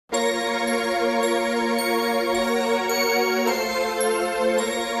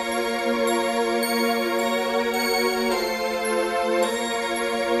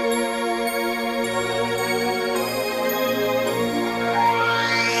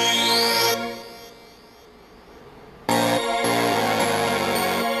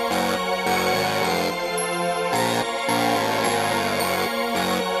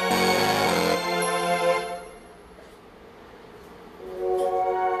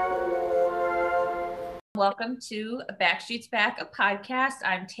Welcome to Backstreet's Back, a podcast.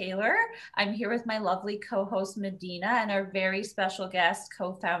 I'm Taylor. I'm here with my lovely co-host Medina and our very special guest,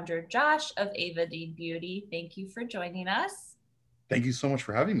 co-founder Josh of Ava Dean Beauty. Thank you for joining us. Thank you so much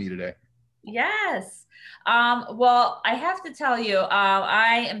for having me today. Yes. Well, I have to tell you,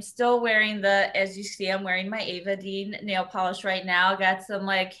 I am still wearing as you see, I'm wearing my Ava Dean nail polish right now. Got some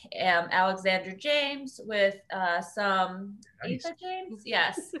Alexander James with some Nice. Ava James.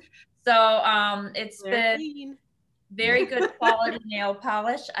 Yes. So it's been Clean. very good quality nail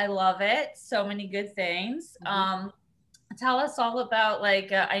polish. I love it. So many good things. Tell us all about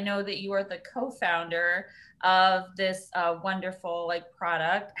I know that you are the co-founder of this wonderful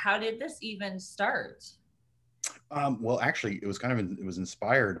product. How did this even start? Well, actually, it was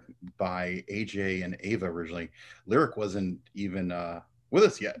inspired by AJ and Ava originally. Lyric wasn't even with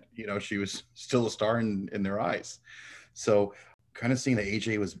us yet. You know, she was still a star in their eyes. So kind of seeing that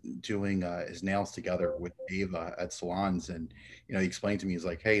AJ was doing his nails together with Ava at salons, and he explained to me, he's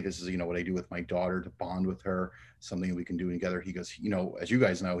like, hey, this is what I do with my daughter to bond with her, something we can do together. He goes, as you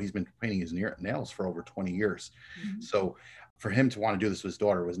guys know, he's been painting his nails for over 20 years. So for him to want to do this with his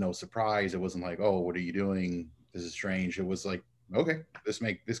daughter was no surprise. It wasn't like, oh, what are you doing? This is strange. It was like, okay, this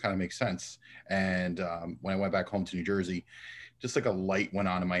kind of makes sense. And when I went back home to New Jersey, just like a light went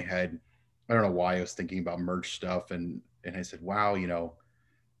on in my head. I don't know why I was thinking about merch stuff, and I said, wow,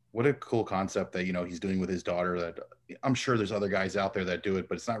 what a cool concept that he's doing with his daughter. That I'm sure there's other guys out there that do it,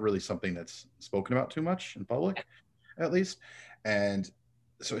 but it's not really something that's spoken about too much in public, at least. And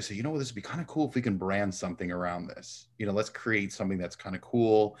so I said, this would be kind of cool if we can brand something around this. Let's create something that's kind of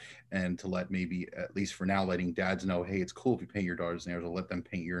cool, and to let, maybe at least for now, letting dads know, hey, it's cool if you paint your daughter's nails, or let them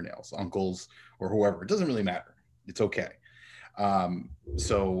paint your nails, uncles or whoever. It doesn't really matter. It's okay.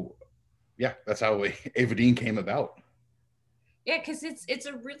 So yeah, that's how Ava Dean came about. Yeah, because it's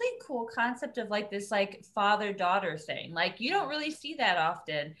a really cool concept of this father-daughter thing. You don't really see that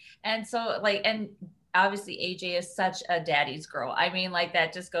often. And so and obviously AJ is such a daddy's girl. I mean,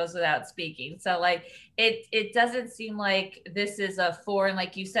 that just goes without speaking. So it doesn't seem like this is a foreign,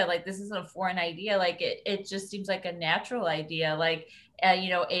 like you said, this isn't a foreign idea. It just seems like a natural idea.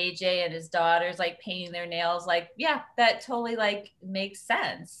 AJ and his daughters painting their nails. Yeah, that totally makes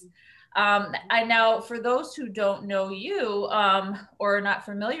sense. I now, for those who don't know you or are not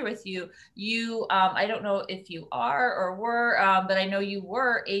familiar with you, I don't know if you are or were, but I know you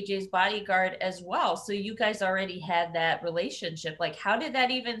were AJ's bodyguard as well. So you guys already had that relationship. How did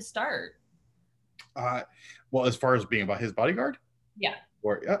that even start? Well, as far as being about his bodyguard? Yeah.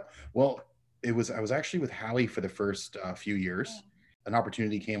 Well, I was actually with Howie for the first few years. An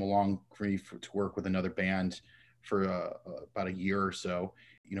opportunity came along for me to work with another band for about a year or so.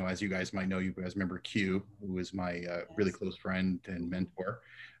 As you guys might know, you guys remember Q, who is my really close friend and mentor.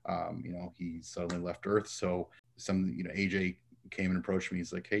 He suddenly left Earth. So AJ came and approached me.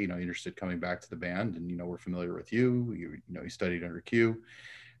 He's like, hey, you interested coming back to the band? And, we're familiar with you. You studied under Q.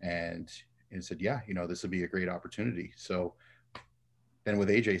 And he said, yeah, this would be a great opportunity. So been with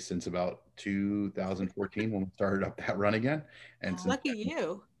AJ since about 2014 when we started up that run again. And lucky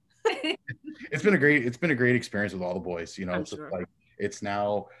you. It's been a great experience with all the boys. I'm sure. It's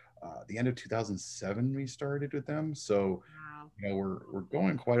now the end of 2007 we started with them. So, wow. We're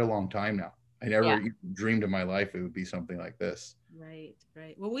going quite a long time now. I never even dreamed in my life it would be something like this. Right.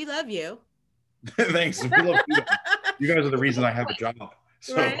 Well, we love you. Thanks. We love you. You guys are the reason I have a job.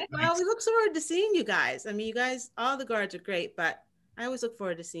 So, right. Well, we look forward to seeing you guys. I mean, you guys, all the guards are great, but I always look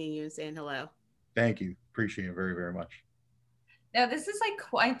forward to seeing you and saying hello. Thank you. Appreciate it very, very much. Now, this is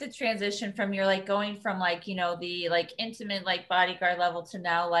quite the transition from you're going from the intimate bodyguard level to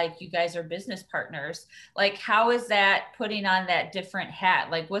now you guys are business partners. How is that putting on that different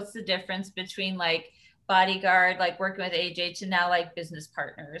hat? What's the difference between bodyguard, working with AJ, to now business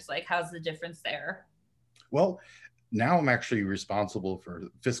partners? How's the difference there? Well, now I'm actually responsible for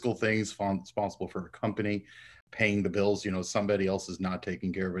fiscal things, responsible for a company, paying the bills. Somebody else is not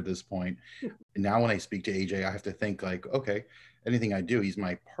taking care of it at this point. And now when I speak to AJ, I have to think okay, anything I do, he's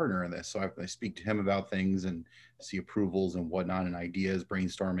my partner in this. So I speak to him about things and see approvals and whatnot and ideas,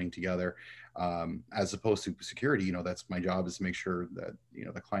 brainstorming together. As opposed to security, that's my job, is to make sure that,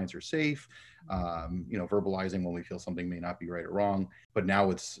 the clients are safe, verbalizing when we feel something may not be right or wrong. But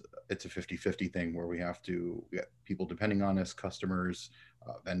now it's a 50-50 thing where we have people depending on us, customers,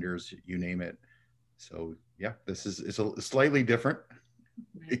 vendors, you name it. So yeah, it's a slightly different.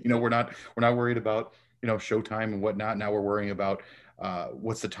 We're not worried about showtime and whatnot. Now we're worrying about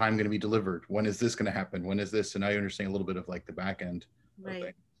what's the time going to be delivered, when is this going to happen, when is this, and I understand a little bit of the back end.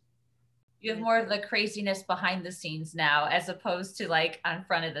 Right. You have more of the craziness behind the scenes now, as opposed to like on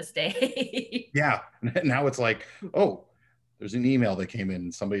front of the stage. Yeah. Now it's like, oh, there's an email that came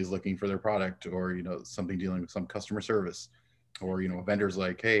in, somebody's looking for their product, or, you know, something dealing with some customer service, or, you know, a vendor's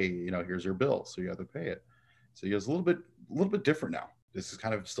like, hey, you know, here's your bill, so you have to pay it. So it's a little bit different now. This is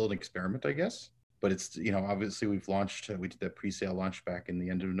kind of still an experiment, I guess, but it's, you know, obviously we did that pre-sale launch back in the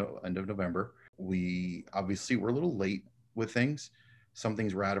end of November. We obviously were a little late with things. Some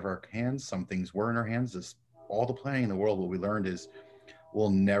things were out of our hands, some things were in our hands. Just all the planning in the world, what we learned is will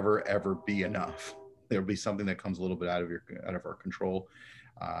never ever be enough. There'll be something that comes a little bit out of our control.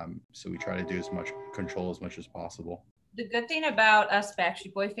 So we try to do as much control as much as possible. The good thing about us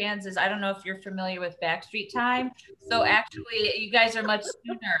Backstreet Boy fans is I don't know if you're familiar with Backstreet Time. So actually, you guys are much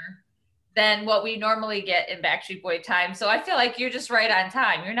sooner than what we normally get in Backstreet Boy time. So I feel like you're just right on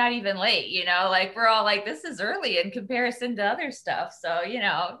time. You're not even late, you know, like we're all like, this is early in comparison to other stuff. So, you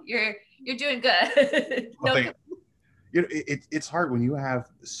know, you're doing good. No, you know, it's hard when you have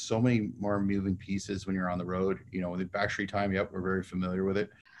so many more moving pieces when you're on the road. You know, with the Backstreet Time, yep, we're very familiar with it.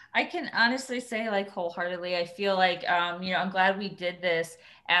 I can honestly say, like, wholeheartedly, I feel like, you know, I'm glad we did this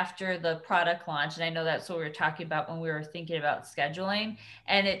after the product launch. And I know that's what we were talking about when we were thinking about scheduling.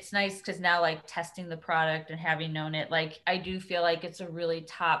 And it's nice because now, like, testing the product and having known it, like, I do feel like it's a really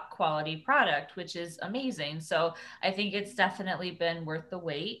top quality product, which is amazing. So I think it's definitely been worth the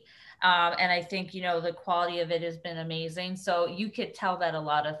wait. And I think, you know, the quality of it has been amazing. So you could tell that a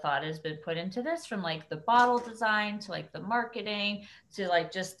lot of thought has been put into this, from like the bottle design to like the marketing to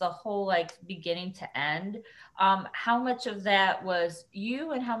like just the whole like beginning to end. How much of that was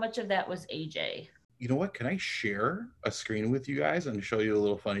you and how much of that was AJ? You know what? Can I share a screen with you guys and show you a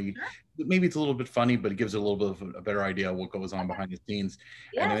little funny? Maybe it's a little bit funny, but it gives a little bit of a better idea of what goes on behind the scenes.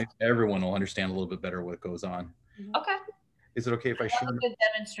 Yes. And then everyone will understand a little bit better what goes on. Okay. Is it okay if I share? A good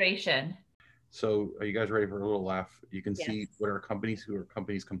demonstration. So are you guys ready for a little laugh? You can see what our companies, who are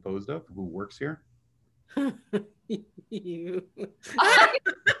companies composed of, who works here. You.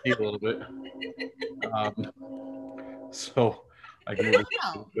 See a little bit. So I can move a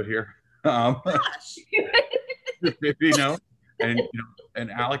little bit here. You know, and you know,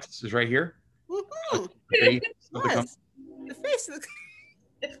 and Alex is right here. The face of the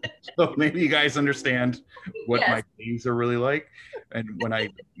So maybe you guys understand what my names are really like. And when I,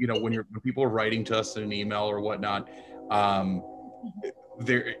 you know, when people are writing to us in an email or whatnot,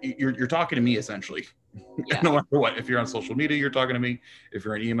 you're talking to me essentially. Yeah. No matter what. If you're on social media, you're talking to me. If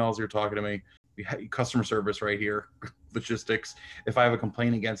you're in emails, you're talking to me. We have customer service right here, logistics. If I have a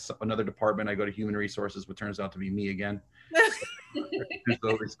complaint against another department, I go to human resources, which turns out to be me again. There's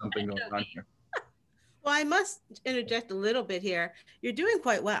always something going on here. Well, I must interject a little bit here. You're doing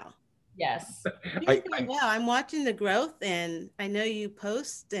quite well. Yes. You're doing quite well. I'm watching the growth, and I know you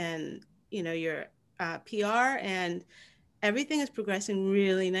post and, you know, your PR, and everything is progressing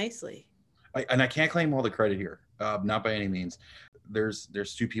really nicely. I can't claim all the credit here, not by any means. There's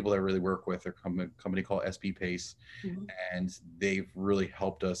two people that I really work with. A company called SB Pace, and they've really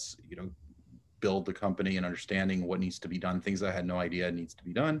helped us, you know, build the company and understanding what needs to be done, things I had no idea needs to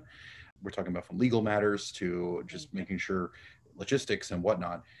be done. We're talking about from legal matters to just making sure logistics and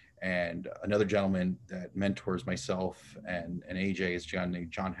whatnot. And another gentleman that mentors myself and AJ is John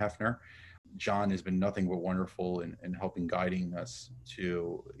Hefner. John has been nothing but wonderful in helping guiding us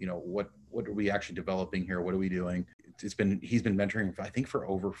to, you know, what are we actually developing here? What are we doing? He's been mentoring, I think, for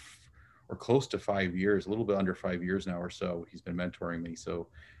over or close to 5 years, a little bit under 5 years now or so. He's been mentoring me. So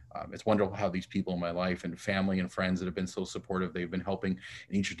it's wonderful how these people in my life and family and friends that have been so supportive, they've been helping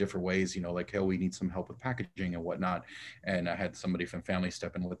in each of different ways, you know, like, hey, we need some help with packaging and whatnot. And I had somebody from family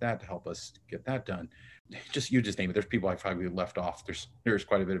step in with that to help us get that done. You just name it. There's people I probably left off. There's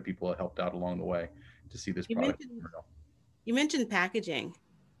quite a bit of people that helped out along the way to see this product. You mentioned packaging.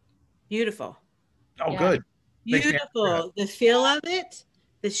 Beautiful. Oh, good. Beautiful. The feel of it,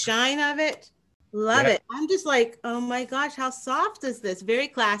 the shine of it. Love it. I'm just like, oh my gosh, how soft is this? Very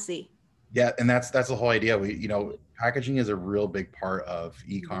classy. Yeah, and that's the whole idea. You know, packaging is a real big part of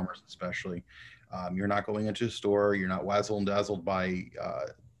e-commerce, especially. You're not going into a store. You're not wazzled and dazzled by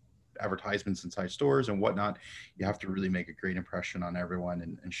advertisements inside stores and whatnot. You have to really make a great impression on everyone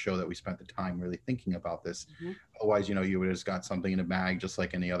and show that we spent the time really thinking about this. Otherwise, you know, you would have just got something in a bag just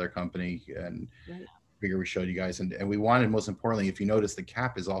like any other company. And figure we showed you guys. And we wanted, most importantly, if you notice, the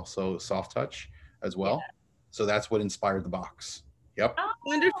cap is also soft touch as well. So that's what inspired the box. Yep. Oh,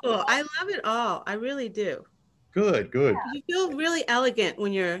 wonderful. I love it all. I really do. Good. You feel really elegant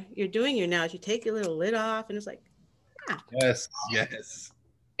when you're doing your nails. You take your little lid off and it's like, Yes.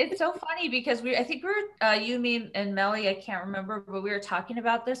 It's so funny because I think we were, you, me, and Melly, I can't remember, but we were talking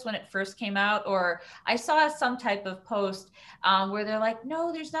about this when it first came out, or I saw some type of post where they're like,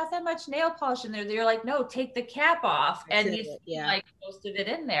 no, there's not that much nail polish in there. They're like, no, take the cap off. That's And it. you see Yeah. like most of it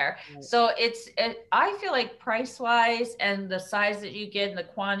in there. Right. So I feel like price wise and the size that you get and the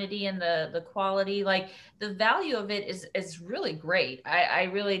quantity and the quality, like the value of it is really great. I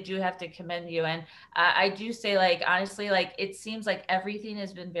really do have to commend you. And I do say, like, honestly, like it seems like everything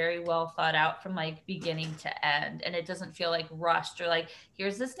has been very well thought out from like beginning to end, and it doesn't feel like rushed or like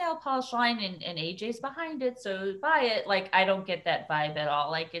here's this nail polish line and AJ's behind it, so buy it. Like I don't get that vibe at all.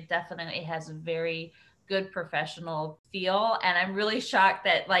 Like it definitely has a very good professional feel, and I'm really shocked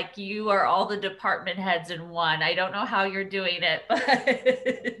that like you are all the department heads in one. I don't know how you're doing it,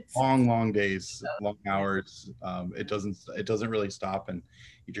 but Long days, long hours. It doesn't really stop, and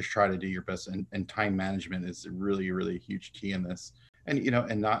you just try to do your best. And time management is really a huge key in this. And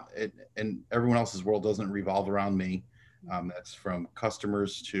and everyone else's world doesn't revolve around me. That's from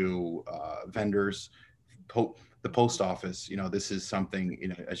customers to vendors, the post office. This is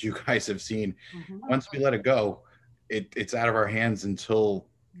something, as you guys have seen. Once we let it go, it's out of our hands until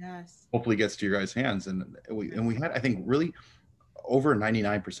hopefully gets to your guys' hands. And we had, I think, really over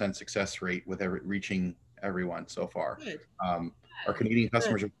 99% success rate with reaching everyone so far. Our Canadian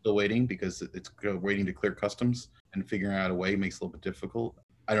customers are still waiting because it's waiting to clear customs, and figuring out a way makes it a little bit difficult.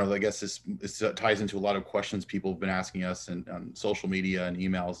 I don't know. I guess this ties into a lot of questions people have been asking us on social media and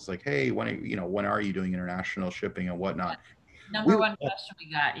emails. It's like, hey, when are you doing international shipping and whatnot? Number one question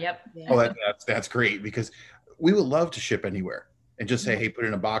we got. Yep. Oh, that's great, because we would love to ship anywhere and just say, hey, put it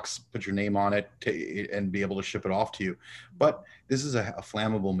in a box, put your name on it, and be able to ship it off to you. But this is a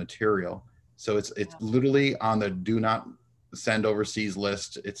flammable material, so it's literally on the do not send overseas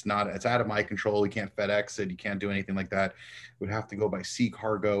list. It's out of my control. We can't FedEx it. You can't do anything like that. It would have to go by sea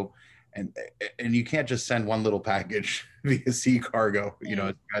cargo, and you can't just send one little package via sea cargo. As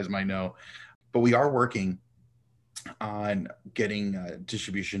you guys might know. But we are working on getting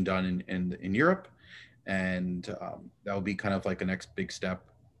distribution done in Europe, and that will be kind of like a next big step,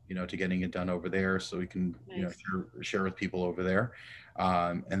 to getting it done over there, so we can share with people over there,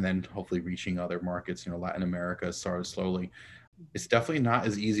 and then hopefully reaching other markets. Latin America started slowly. It's definitely not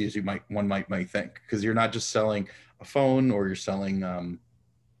as easy as one might think, because you're not just selling a phone, or you're selling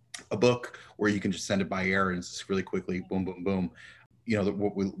a book where you can just send it by air and it's just really quickly, boom, boom, boom.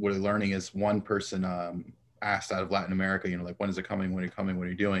 What we're learning is one person asked out of Latin America, like, when is it coming? When are you coming? What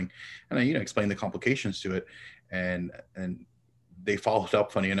are you doing? And I, explain the complications to it. And they followed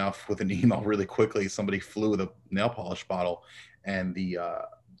up, funny enough, with an email really quickly. Somebody flew with a nail polish bottle, and the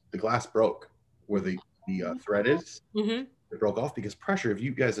glass broke where the thread is. It broke off because pressure. If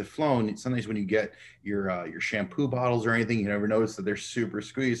you guys have flown, sometimes when you get your shampoo bottles or anything, you never notice that they're super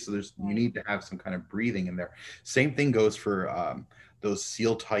squeezed. So you need to have some kind of breathing in there. Same thing goes for those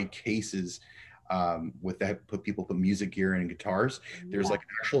seal tight cases. With that, people put music gear in and guitars. There's like an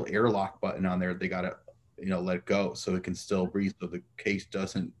actual airlock button on there. They gotta let it go so it can still breathe, so the case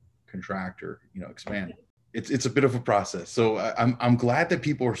doesn't contract or expand. It's a bit of a process. So I'm glad that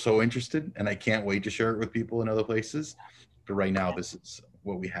people are so interested, and I can't wait to share it with people in other places. But right now, this is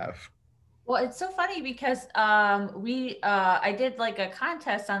what we have. Well, it's so funny because I did like a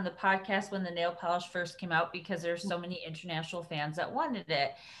contest on the podcast when the nail polish first came out, because there's so many international fans that wanted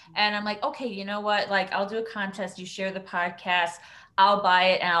it. And I'm like, okay, you know what? Like, I'll do a contest. You share the podcast, I'll buy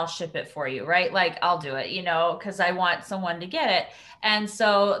it and I'll ship it for you, right? Like, I'll do it, because I want someone to get it. And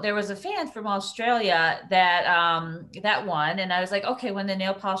so there was a fan from Australia that won, and I was like, okay, when the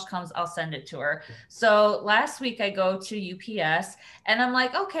nail polish comes, I'll send it to her. So last week I go to UPS, and I'm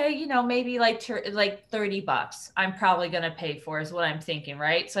like, okay, maybe like $30 I'm probably going to pay for, is what I'm thinking,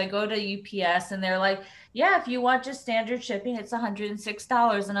 right? So I go to UPS, and they're like, yeah, if you want just standard shipping, it's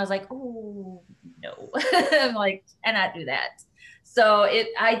 $106. And I was like, oh no. I'm like, cannot do that. So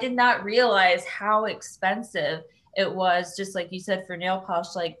I did not realize how expensive it was, just like you said, for nail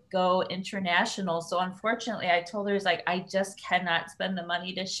polish, like go international. So unfortunately, I told her, like, I just cannot spend the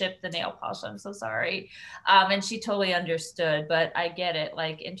money to ship the nail polish. I'm so sorry. And she totally understood, but I get it.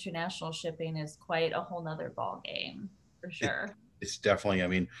 Like, international shipping is quite a whole nother ball game for sure. It's definitely, I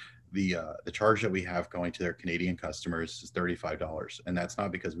mean, the charge that we have going to their Canadian customers is $35. And that's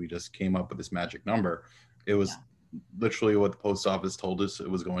not because we just came up with this magic number. It was literally what the post office told us it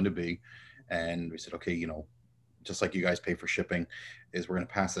was going to be. And we said, okay, just like you guys pay for shipping, is we're going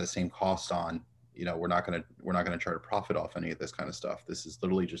to pass that same cost on. We're not going to try to profit off any of this kind of stuff. This is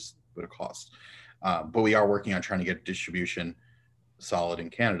literally just what it costs. But we are working on trying to get distribution solid in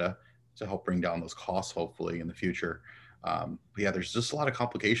Canada to help bring down those costs, hopefully in the future. But yeah, there's just a lot of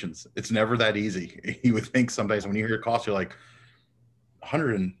complications. It's never that easy. You would think sometimes when you hear costs, you're like,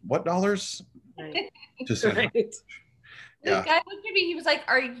 100 and what dollars? Right. Just Right. The yeah. guy looked at me. He was like,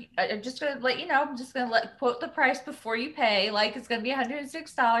 "Are you? I'm just gonna let you know. I'm just gonna quote the price before you pay. Like it's gonna be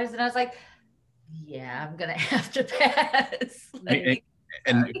 $106." And I was like, "Yeah, I'm gonna have to pass." And, Like,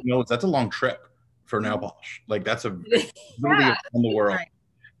 and sorry. you know, that's a long trip for nail polish. Like that's literally Yeah. around the world. Right.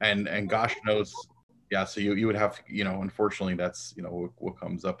 And gosh knows, yeah. So you would have to, unfortunately, that's what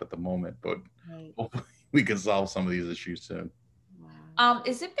comes up at the moment. But Right. hopefully, we can solve some of these issues soon. Wow.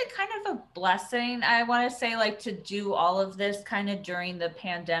 Is it been kind of a blessing, I want to say, like to do all of this kind of during the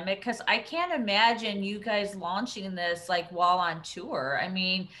pandemic? Because I can't imagine you guys launching this like while on tour. I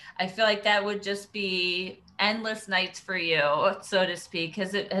mean, I feel like that would just be endless nights for you, so to speak.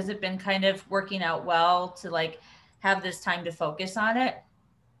 Has it been kind of working out well to like have this time to focus on it?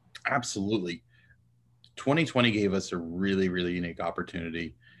 Absolutely. 2020 gave us a really, really unique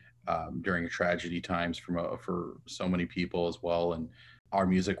opportunity during tragedy times for so many people as well. And our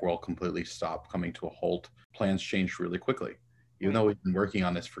music world completely stopped, coming to a halt. Plans changed really quickly. Even Right. though we've been working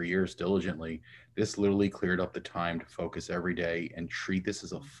on this for years diligently, this literally cleared up the time to focus every day and treat this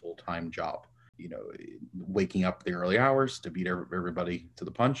as a full-time job. Waking up the early hours to beat everybody to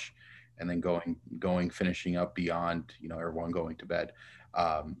the punch, and then finishing up beyond, everyone going to bed.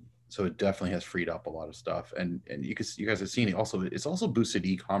 So it definitely has freed up a lot of stuff, and you guys have seen it. Also, it's also boosted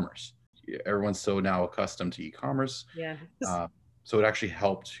e-commerce. Everyone's so now accustomed to e-commerce, Yeah. so it actually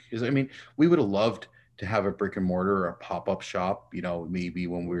helped. Because I mean, we would have loved to have a brick and mortar or a pop-up shop. Maybe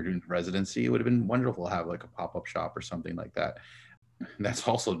when we were doing residency, it would have been wonderful to have like a pop-up shop or something like that. And that's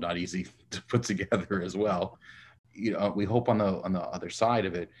also not easy to put together as well. We hope on the other side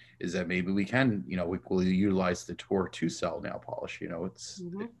of it is that maybe we can, we'll utilize the tour to sell nail polish. It's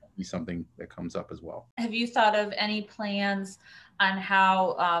Mhm. be something that comes up as well. Have you thought of any plans on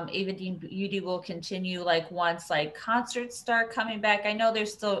how Ava Dean Beauty will continue, like once like concerts start coming back? I know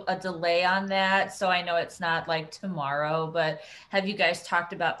there's still a delay on that, so I know it's not like tomorrow, but have you guys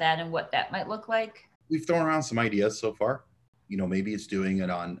talked about that and what that might look like? We've thrown around some ideas so far. Maybe it's doing it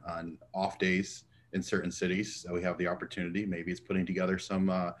on off days in certain cities that we have the opportunity. Maybe it's putting together some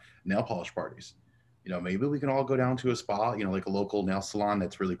nail polish parties. Maybe we can all go down to a spa, like a local nail salon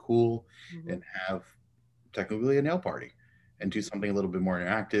that's really cool, Mhm. and have technically a nail party and do something a little bit more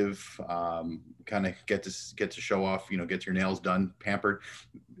interactive. Kind of get to show off, get your nails done, pampered.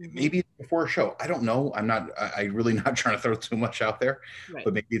 Mhm. Maybe before a show. I don't know. I really not trying to throw too much out there, Right.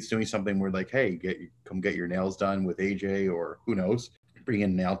 but maybe it's doing something where like, hey, come get your nails done with AJ, or who knows, bring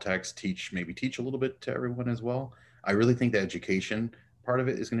in nail techs, maybe teach a little bit to everyone as well. I really think the education part of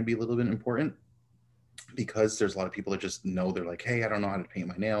it is going to be a little bit important, because there's a lot of people that just know, they're like, hey, I don't know how to paint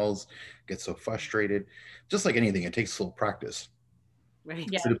my nails, get so frustrated. Just like anything, it takes a little practice. Right.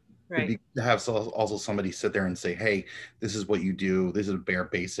 Yeah. It'd Right. be to have also somebody sit there and say, hey, this is what you do, this is bare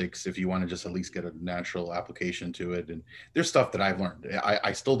basics, if you want to just at least get a natural application to it. And there's stuff that I've learned.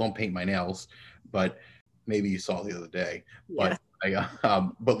 I still don't paint my nails, but maybe you saw the other day. Yeah.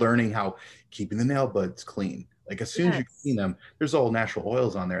 But learning how keeping the nail buds clean, like as soon as you clean them, there's all natural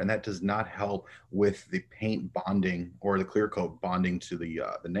oils on there, and that does not help with the paint bonding or the clear coat bonding to the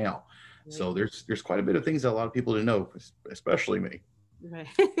nail. Right. So there's quite a bit of things that a lot of people didn't know, especially me. Right.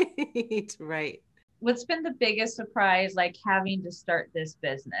 Right. What's been the biggest surprise, like having to start this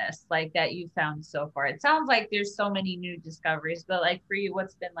business, like that you found so far? It sounds like there's so many new discoveries, but like for you,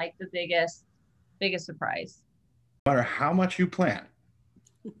 what's been like the biggest surprise? No matter how much you plan,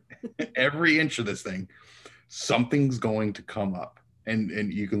 every inch of this thing, something's going to come up, and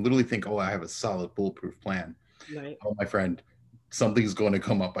you can literally think, oh, I have a solid bulletproof plan. Right. Oh, my friend, something's going to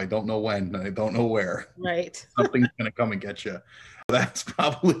come up. I don't know when, I don't know where. Right. Something's going to come and get you. That's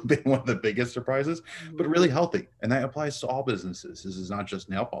probably been one of the biggest surprises, but really healthy. And that applies to all businesses. This is not just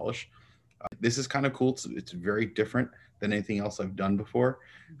nail polish. This is kind of cool. It's very different than anything else I've done before.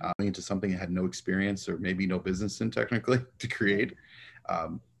 Into something I had no experience or maybe no business in technically to create.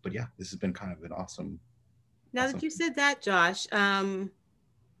 But yeah, this has been kind of an awesome. Now that you said that, Josh,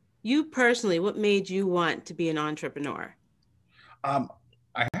 you personally, what made you want to be an entrepreneur?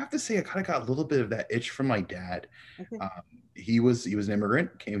 I have to say, I kind of got a little bit of that itch from my dad. Okay. He was an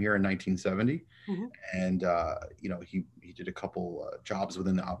immigrant, came here in 1970, Mhm. and he did a couple jobs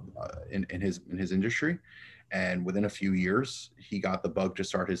within the in his industry, and within a few years, he got the bug to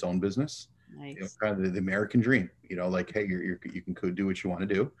start his own business. Nice. Kind of the American dream, like, hey, you can do what you want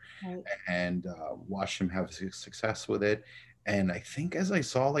to do, Right. and watched him have success with it. And I think as I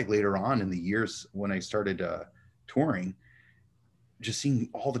saw like later on in the years when I started touring, just seeing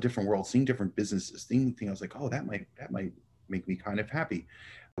all the different worlds, seeing different businesses, seeing things, I was like, oh, that might make me kind of happy.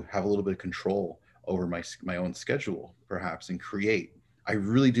 Have a little bit of control over my own schedule, perhaps, and create. I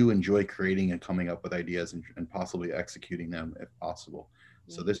really do enjoy creating and coming up with ideas and possibly executing them if possible.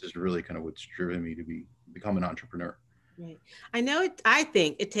 So this is really kind of what's driven me to become an entrepreneur. Right. I know I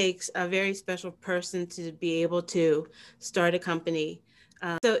think it takes a very special person to be able to start a company.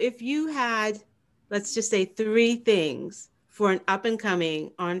 So if you had, let's just say 3 things for an up and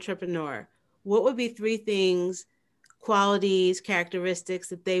coming entrepreneur, what would be 3 things, qualities, characteristics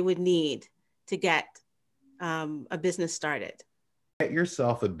that they would need to get a business started? Get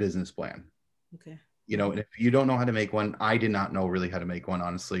yourself a business plan. Okay. And if you don't know how to make one, I did not know really how to make one,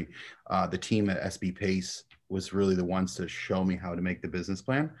 honestly. The team at SB Pace was really the ones to show me how to make the business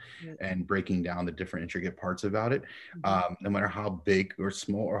plan and breaking down the different intricate parts about it. No matter how big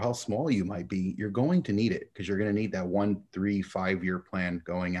or how small you might be, you're going to need it, because you're going to need that 1, 3, 5-year plan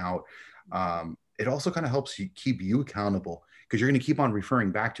going out. It also kind of helps you keep you accountable, because you're going to keep on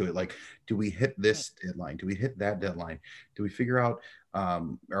referring back to it. Like, do we hit this deadline? Do we hit that deadline? Do we figure out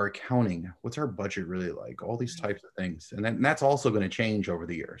our accounting? What's our budget really like? All these types of things. And that's also going to change over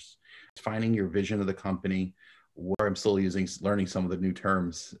the years. It's finding your vision of the company, where I'm still learning some of the new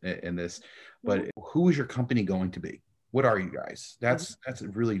terms in this, but who is your company going to be? What are you guys? That's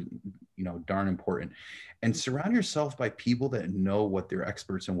really, darn important. And surround yourself by people that know what they're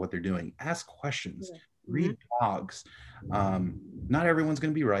experts in, what they're doing. Ask questions, read blogs. Not everyone's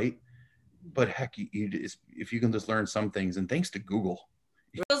going to be right, but heck, if you can just learn some things, and thanks to Google.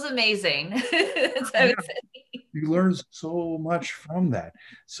 Google's amazing. You learn so much from that.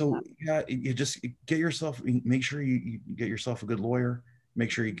 So you just make sure you get yourself a good lawyer. Make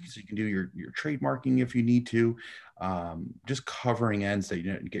sure you can do your trademarking if you need to. Just covering ends,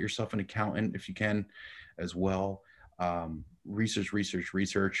 that get yourself an accountant if you can as well.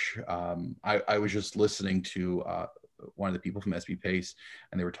 Research. I was just listening to one of the people from SB Pace,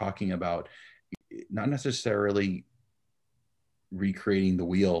 and they were talking about not necessarily recreating the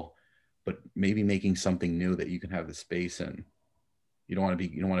wheel, but maybe making something new that you can have the space in. You don't want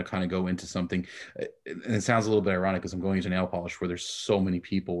to kind of go into something, and it sounds a little bit ironic because I'm going into nail polish, where there's so many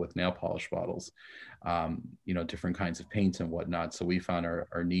people with nail polish bottles, different kinds of paints and whatnot. So we found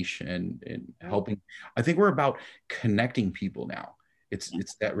our niche in helping. I think we're about connecting people now.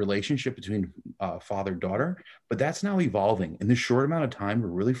 It's that relationship between father-daughter, but that's now evolving. In this short amount of time, we're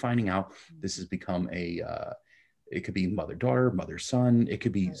really finding out this has become it could be mother-daughter, mother-son. It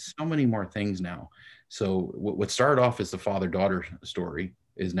could be so many more things now. So what started off as the father-daughter story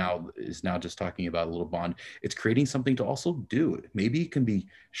is now just talking about a little bond. It's creating something to also do. Maybe it can be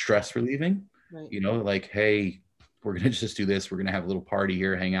stress relieving, like, hey, we're going to just do this. We're going to have a little party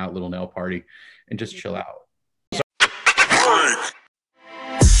here, hang out, little nail party, and just chill out.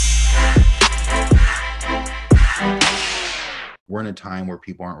 We're in a time where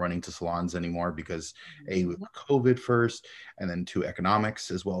people aren't running to salons anymore because with COVID first, and then 2, economics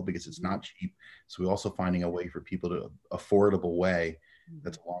as well, because it's not cheap. So we're also finding a way for people to affordable way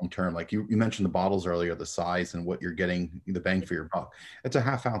that's long-term. Like you mentioned the bottles earlier, the size and what you're getting, the bang for your buck. It's a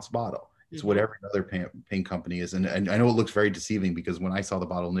half-ounce bottle. It's what every other paint company is. And I know it looks very deceiving, because when I saw the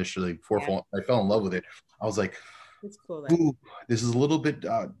bottle initially, I fell in love with it. I was like, it's cool, ooh, this is a little bit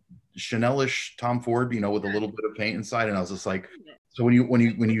Chanel-ish, Tom Ford, with a little bit of paint inside. And I was just like, so when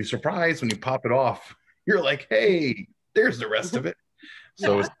you surprise, when you pop it off, you're like, hey, there's the rest of it.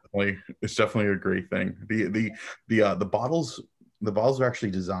 So it's definitely a great thing. The bottles are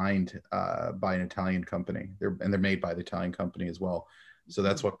actually designed by an Italian company. They're made by the Italian company as well. So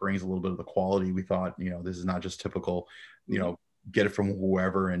that's what brings a little bit of the quality. We thought, this is not just typical, get it from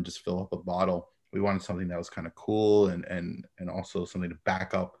whoever and just fill up a bottle. We wanted something that was kind of cool and also something to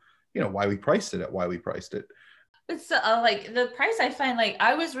back up, why we priced it. It's like the price, I find, like,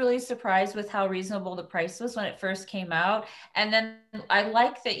 I was really surprised with how reasonable the price was when it first came out. And then I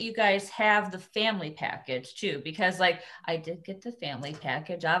like that you guys have the family package too, because like I did get the family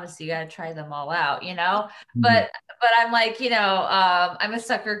package. Obviously you got to try them all out, but I'm like, I'm a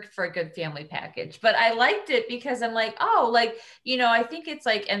sucker for a good family package, but I liked it because I'm like, I think it's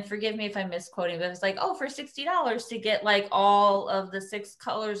like, and forgive me if I'm misquoting, but it's like, for $60 to get like all of the 6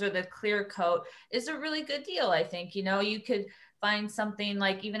 colors or the clear coat is a really good deal. I think, you could find something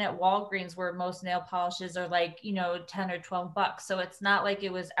like even at Walgreens, where most nail polishes are like, 10 or $12. So it's not like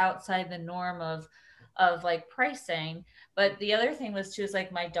it was outside the norm of like pricing. But the other thing was too, is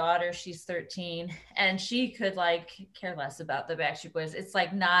like my daughter, she's 13, and she could like care less about the Backstreet Boys. It's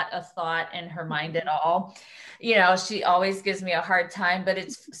like not a thought in her mind at all. She always gives me a hard time, but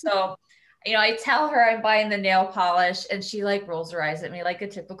it's so you know, I tell her I'm buying the nail polish and she like rolls her eyes at me like a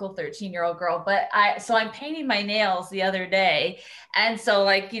typical 13-year-old girl. But so I'm painting my nails the other day. And so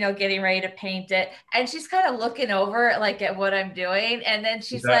like, you know, getting ready to paint it. And she's kind of looking over like at what I'm doing. And then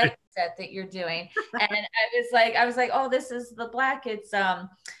she's like, that you're doing. And I was like, oh, this is the black. It's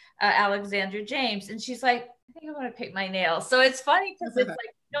Alexander James. And she's like, I think I want to paint my nails. So it's funny because it's like,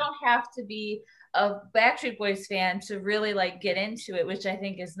 you don't have to be a Backstreet Boys fan to really like get into it, which I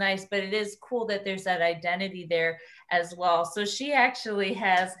think is nice, but it is cool that there's that identity there as well. So she actually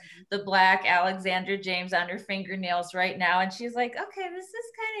has the black Alexander James on her fingernails right now. And she's like, okay, this is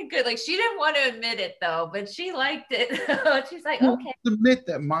kind of good. Like she didn't want to admit it though, but she liked it. She's like, okay. Admit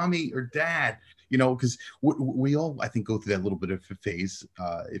that mommy or dad, you know, because we all, I think, go through that little bit of a phase,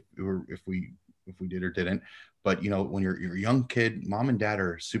 if we did or didn't. But you know, when you're a young kid, mom and dad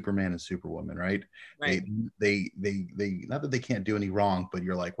are Superman and Superwoman, right? Right. They not that they can't do any wrong, but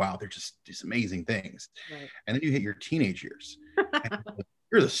you're like, wow, they're just these amazing things. Right. And then you hit your teenage years.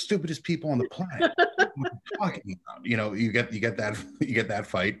 You're the stupidest people on the planet. What are you talking about? You know, you get that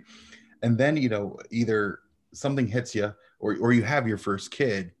fight, and then you know either something hits you or you have your first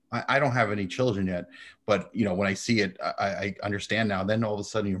kid. I don't have any children yet, but you know, when I see it, I understand now. Then all of a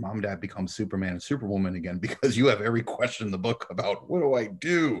sudden your mom and dad become Superman and Superwoman again, because you have every question in the book about what do I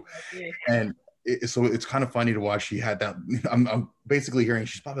do? And so it's kind of funny to watch. She had that. I'm basically hearing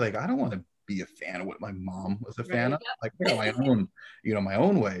she's probably like, I don't want to be a fan of what my mom was a fan of. Like, I got my own, you know, my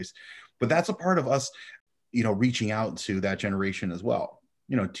own ways. But that's a part of us, you know, reaching out to that generation as well.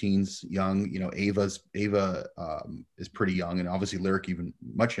 You know, teens, young, you know, Ava is pretty young, and obviously Lyric even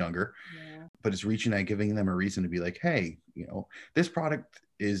much younger, but it's reaching out, giving them a reason to be like, hey, you know, this product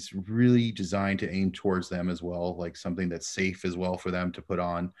is really designed to aim towards them as well, like something that's safe as well for them to put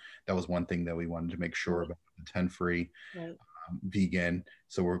on. That was one thing that we wanted to make sure about the 10-free, vegan.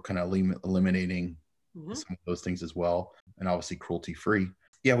 So we're kind of eliminating some of those things as well, and obviously cruelty-free.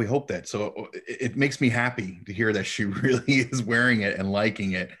 Yeah, we hope that. So it makes me happy to hear that she really is wearing it and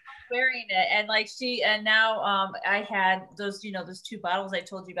liking it. Wearing it, and like and now I had those, you know, those 2 bottles I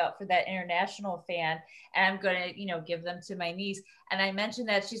told you about for that international fan, and I'm gonna, you know, give them to my niece. And I mentioned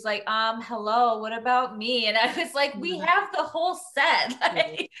that, she's like, hello, what about me? And I was like, we have the whole set.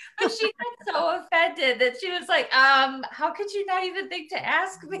 Like, but she got so offended that she was like, how could you not even think to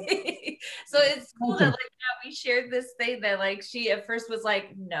ask me? So it's cool that like we shared this thing that like she at first was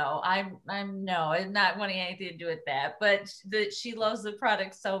like, no, I'm not wanting anything to do with that, but she loves the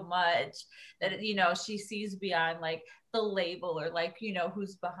product so much that, you know, she sees beyond like the label or like, you know,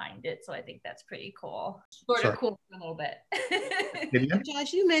 who's behind it. So I think that's pretty cool. Sort of cool for a little bit.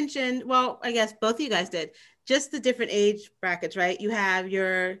 Josh, you mentioned, well, I guess both of you guys did, just the different age brackets, right? You have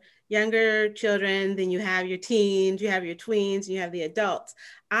your younger children, then you have your teens, you have your tweens, and you have the adults.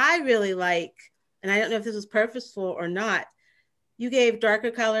 I really like, and I don't know if this was purposeful or not, you gave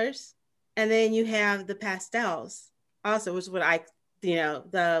darker colors, and then you have the pastels also, which is what I, you know,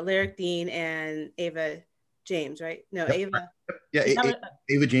 the Lyric Dean and Ava James, right? No, Ava. Yeah,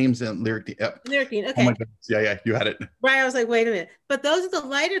 Ava James and Lyric Dean. Yep. Lyric Dean, okay. Oh my goodness. Yeah, you had it. Right, I was like, wait a minute. But those are the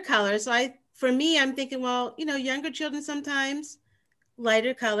lighter colors. So for me, I'm thinking, well, you know, younger children sometimes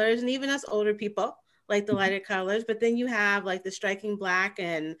lighter colors, and even us older people like the lighter colors. But then you have like the striking black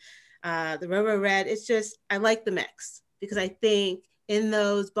and the rubber red. It's just, I like the mix, because I think in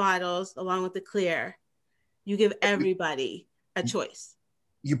those bottles, along with the clear, you give everybody a choice.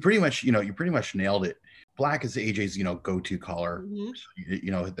 You pretty much nailed it. Black is AJ's, you know, go-to color.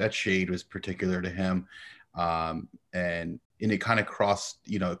 You know, that shade was particular to him. And it kind of cross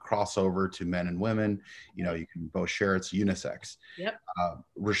over to men and women. You know, you can both share. It's unisex. Yep.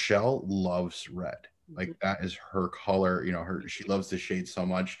 Rochelle loves red. Like, that is her color. You know, she loves the shade so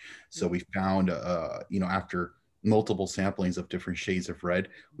much. So we found, you know, after multiple samplings of different shades of red,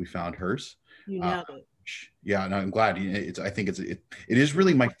 we found hers. You nailed it. Yeah, and I'm glad. I think it is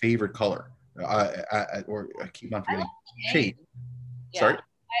really my favorite color. I keep on forgetting shade. Yeah. Sorry.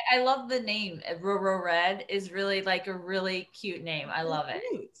 I love the name. Roro Red is really like a really cute name. I love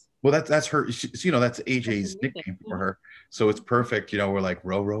it. Well, that's her. You know, that's AJ's nickname for her. So it's perfect. You know, we're like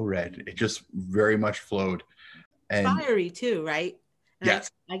Roro Red. It just very much flowed. And fiery too, right? And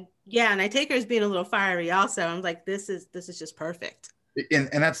yes. And I take her as being a little fiery also. I'm like, this is just perfect. And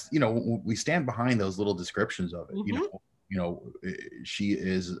that's, you know, we stand behind those little descriptions of it. You know,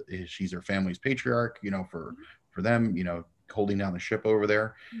 she's her family's patriarch. You know, for them, you know, holding down the ship over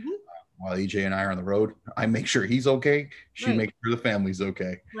there. While AJ and I are on the road, I make sure he's okay. She makes sure the family's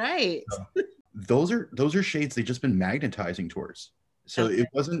okay. Right. So, those are shades they've just been magnetizing towards. So it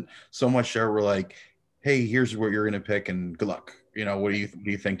wasn't so much that we're like, hey, here's what you're gonna pick and good luck. You know, what do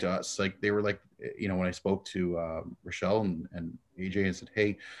you think to us? Like they were like, you know, when I spoke to Rochelle and AJ and said,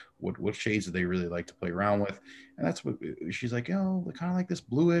 hey, what shades do they really like to play around with? And that's what she's like, you know, kind of like this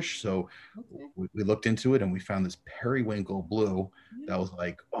bluish. So Okay. we looked into it and we found this periwinkle blue that was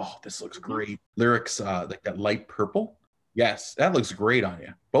like, oh, this looks great. Lyrics, like that light purple. Yes, that looks great on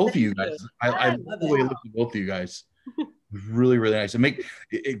you. Both of you Thank guys. you. I I love love the way it it. looks at both of you guys. Really, really nice.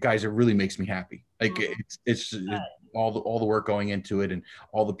 Guys, it really makes me happy. Like all the work going into it and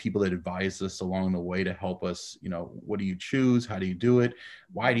all the people that advise us along the way to help us. You know, what do you choose? How do you do it?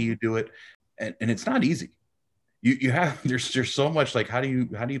 Why do you do it? And it's not easy. You have there's so much, like how do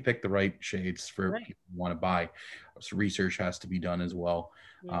you pick the right shades for Right. people who want to buy? So research has to be done as well.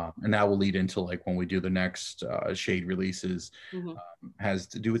 Yeah. And that will lead into like when we do the next shade releases, Mhm. has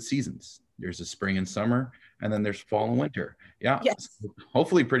to do with seasons. There's a spring and summer, and then there's fall and winter. Yeah. Yes. So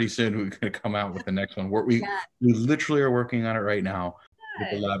hopefully pretty soon we're going to come out with the next one. We Yeah. we literally are working on it right now with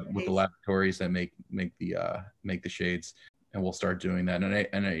the Good. with the laboratories that make the shades, and we'll start doing that.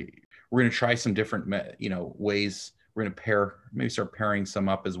 And we're going to try some different ways. We're going to start pairing some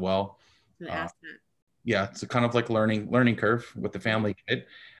up as well. I'm gonna ask that. Yeah, it's a kind of like learning curve with the family kit.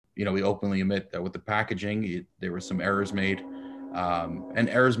 You know, we openly admit that with the packaging, there were some errors made, and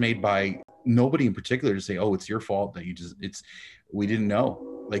errors made by nobody in particular to say, oh, it's your fault that we didn't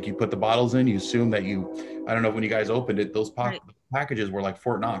know. Like you put the bottles in, you assume that I don't know, when you guys opened it, those Right. packages were like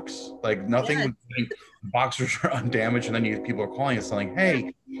Fort Knox, like nothing Yes. was, boxers are undamaged, and then people are calling us saying,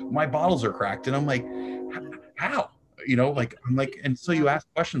 hey, my bottles are cracked, and I'm like, how? You know, like I'm like, and so you ask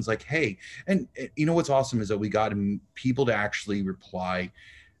questions like, hey, and you know what's awesome is that we got people to actually reply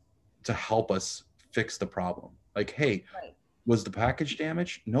to help us fix the problem. Like, hey, Right. was the package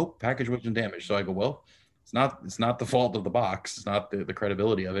damaged? Nope, package wasn't damaged. So I go, well, it's not the fault of the box. It's not the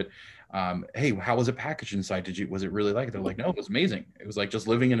credibility of it. Hey, how was it packaged inside? Was it really like it? They're like, no, it was amazing. It was like just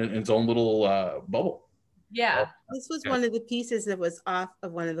living in its own little bubble. Yeah. This was one of the pieces that was off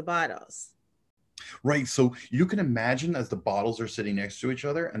of one of the bottles. Right. So you can imagine as the bottles are sitting next to each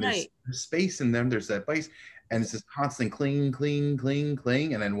other and there's space in them, there's that place, and it's this constant cling, cling, cling,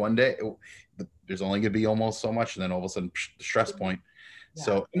 cling. And then one day there's only going to be almost so much. And then all of a sudden, the stress point. Yeah.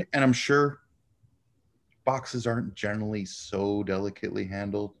 So, and I'm sure boxes aren't generally so delicately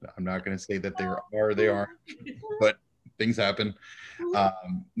handled. I'm not going to say that they are, but things happen.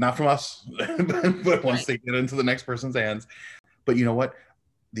 Not from us, but once they get into the next person's hands. But you know what?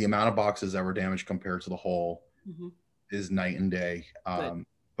 The amount of boxes that were damaged compared to the whole is night and day.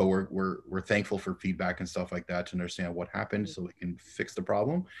 But we're thankful for feedback and stuff like that to understand what happened so we can fix the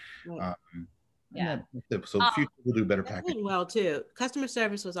problem. Yeah. So future we'll do better packaging. Well, too. Customer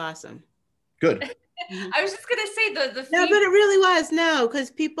service was awesome. Good. I was just gonna say the No, but it really was. No,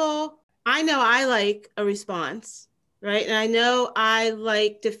 because I know I like a response, right? And I know I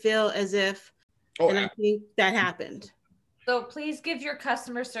like to feel as if, and I think that happened. So please give your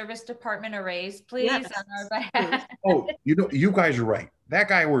customer service department a raise, please, Yes. on our behalf. Oh, you guys are right. That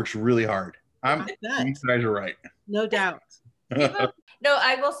guy works really hard. You guys are right. No doubt. No,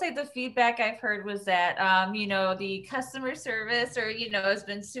 I will say the feedback I've heard was that, the customer service has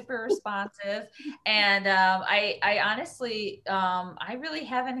been super responsive. And I honestly, I really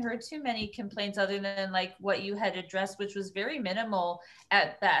haven't heard too many complaints other than like what you had addressed, which was very minimal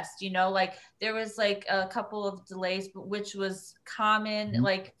at best. Like there was like a couple of delays, but which was common,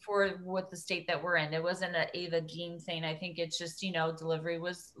 like for what the state that we're in. It wasn't an Ava Gein thing. I think it's just, delivery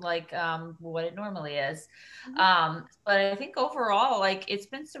was like what it normally is. But I think overall, like it's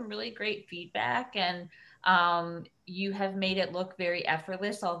been some really great feedback, and you have made it look very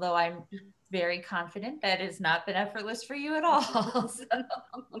effortless, although I'm very confident that it's not been effortless for you at all. So. A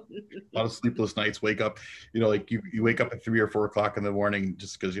lot of sleepless nights. Wake up, like you wake up at 3 or 4 o'clock in the morning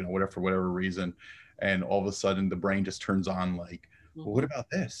just because for whatever reason, and all of a sudden the brain just turns on like, well, what about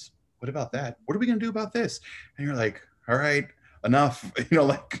this? What about that? What are we gonna do about this? And you're like, all right, enough.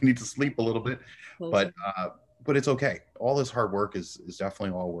 Like you need to sleep a little bit, but it's okay. All this hard work is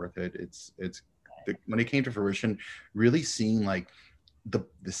definitely all worth it. When it came to fruition, really seeing like the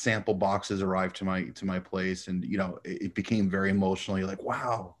sample boxes arrive to my place, and it became very emotionally like,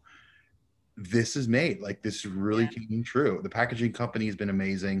 wow, this is made, like this really came true. The packaging company has been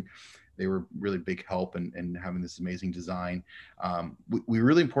amazing. They were really big help in having this amazing design. We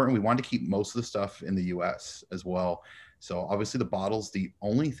really important. We wanted to keep most of the stuff in the US as well. So obviously the bottle's the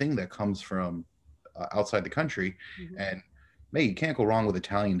only thing that comes from outside the country, and you can't go wrong with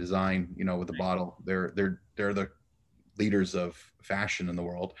Italian design. With the bottle, they're the leaders of fashion in the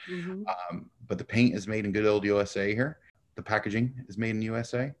world. But the paint is made in good old USA here. The packaging is made in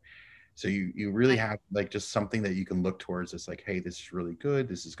USA. So you really have like just something that you can look towards. It's like, hey, this is really good.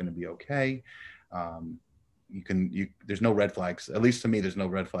 This is going to be okay. Um, there's no red flags. At least to me, there's no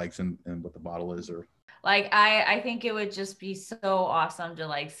red flags in what the bottle is. Or like I think it would just be so awesome to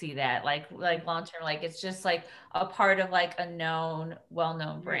like see that like long term, like it's just like a part of like a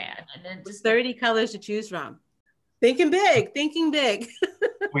well-known brand, and then just 30 colors to choose from. Thinking big.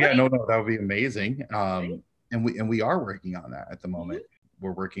 oh yeah, no, that would be amazing. And we are working on that at the moment.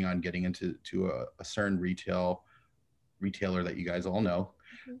 We're working on getting into a certain retailer that you guys all know.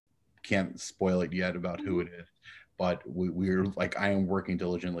 Can't spoil it yet about who it is, but we're like, I am working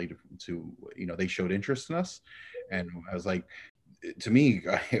diligently to they showed interest in us, and I was like, to me,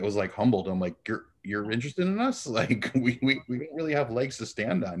 it was like humbled. I'm like, you're interested in us? Like we don't really have legs to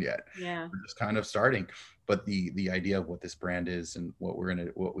stand on yet. Yeah, we're just kind of starting. But the idea of what this brand is and what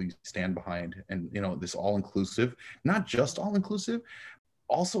we stand behind, and this all inclusive, not just all inclusive,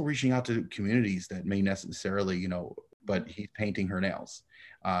 also reaching out to communities that may necessarily but he's painting her nails,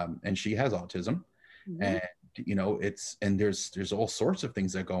 and she has autism, and there's all sorts of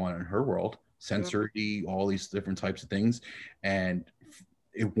things that go on in her world, sensory, all these different types of things, and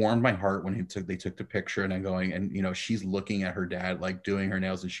it warmed my heart when they took the picture, and I'm going, and she's looking at her dad like doing her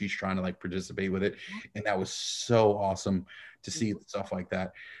nails, and she's trying to like participate with it, and that was so awesome to see stuff like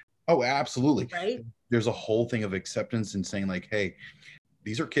that. Oh, absolutely. Right. There's a whole thing of acceptance and saying like, hey,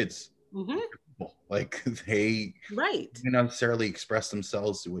 these are kids. Like they may not necessarily express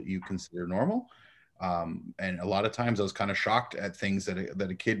themselves to what you consider normal. And a lot of times I was kind of shocked at things that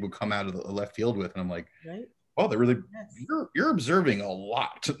a kid would come out of the left field with, and I'm like, oh, they're really you're observing a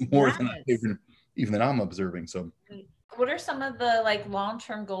lot more than even than I'm observing. So what are some of the like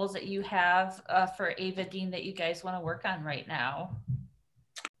long-term goals that you have for Ava Dean that you guys want to work on right now?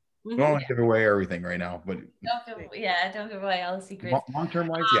 I don't want to give away everything right now, but don't give away all the secrets. Long-term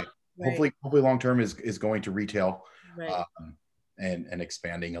wise, hopefully long-term is going to retail, and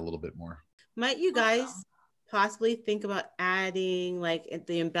expanding a little bit more. Might you guys possibly think about adding like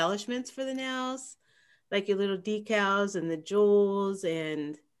the embellishments for the nails, like your little decals and the jewels?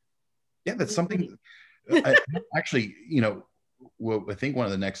 And that's something actually, well, I think one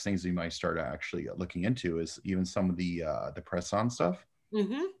of the next things we might start actually looking into is even some of the press-on stuff.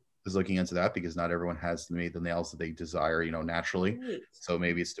 Is looking into that, because not everyone has made the nails that they desire, naturally. So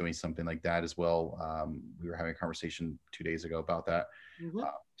maybe it's doing something like that as well. We were having a conversation 2 days ago about that,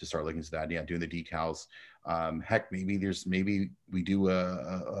 to start looking into that. Yeah, doing the decals. Heck, maybe we do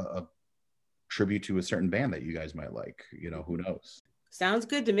a tribute to a certain band that you guys might like. Who knows? Sounds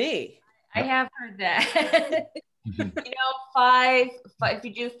good to me. I have heard that. If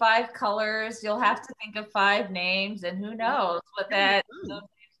you do 5 colors, you'll have to think of 5 names, and who knows what those names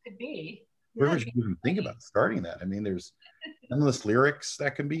could be. Where would you even think about starting that? I mean, there's endless lyrics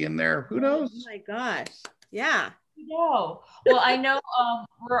that can be in there. Who knows? Oh my gosh. Yeah. No. Well, I know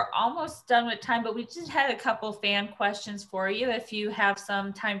we're almost done with time, but we just had a couple fan questions for you if you have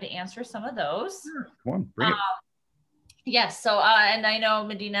some time to answer some of those. Sure. Come on, bring it. Yes. So, and I know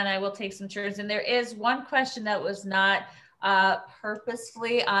Medina and I will take some turns, and there is one question that was not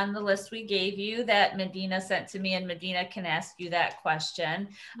purposefully on the list we gave you that Medina sent to me, and Medina can ask you that question.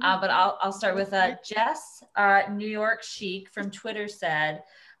 But I'll start with Jess, New York Chic from Twitter said,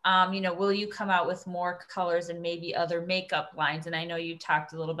 will you come out with more colors and maybe other makeup lines? And I know you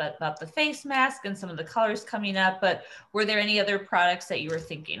talked a little bit about the face mask and some of the colors coming up, but were there any other products that you were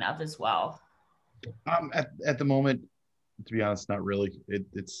thinking of as well? At the moment, to be honest, not really.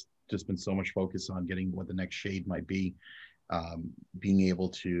 It's just been so much focus on getting what the next shade might be, being able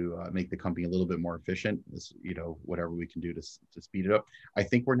to make the company a little bit more efficient, whatever we can do to speed it up. I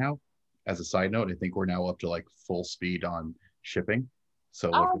think we're now, as a side note, up to like full speed on shipping. So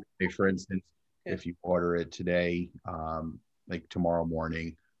like, for instance, if you order it today, like tomorrow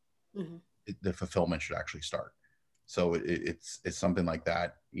morning, the fulfillment should actually start. So it's something like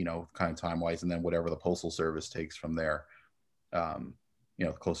that, kind of time wise, and then whatever the postal service takes from there.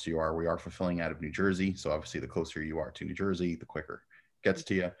 The closer you are, we are fulfilling out of New Jersey. So obviously the closer you are to New Jersey, the quicker it gets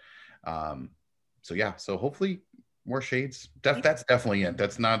to you. So hopefully more shades. That's definitely it.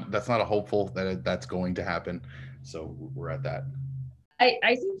 That's not a hopeful that that's going to happen. So we're at that.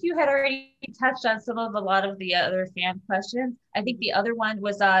 I think you had already touched on a lot of the other fan questions. I think the other one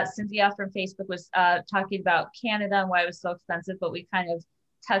was Cynthia from Facebook was talking about Canada and why it was so expensive, but we kind of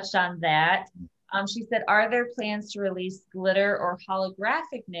touched on that. She said, are there plans to release glitter or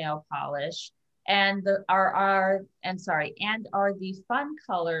holographic nail polish? And are the fun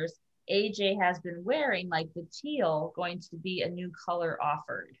colors AJ has been wearing, like the teal, going to be a new color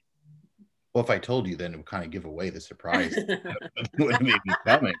offered? Well, if I told you, then it would kind of give away the surprise. It wouldn't be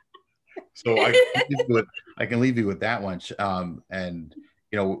coming. So I can leave you with that one. And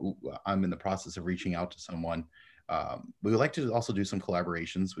I'm in the process of reaching out to someone. We would like to also do some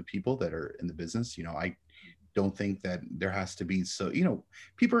collaborations with people that are in the business. I don't think that there has to be, so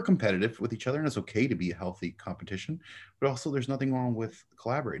people are competitive with each other, and it's okay to be a healthy competition, but also there's nothing wrong with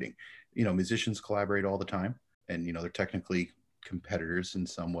collaborating. Musicians collaborate all the time, and they're technically competitors in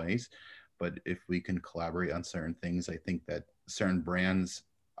some ways, but if we can collaborate on certain things, I think that certain brands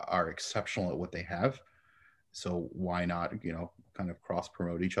are exceptional at what they have, so why not kind of cross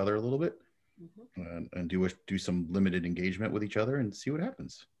promote each other a little bit. And do some limited engagement with each other and see what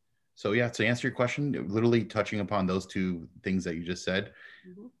happens. So yeah, to answer your question, literally touching upon those two things that you just said,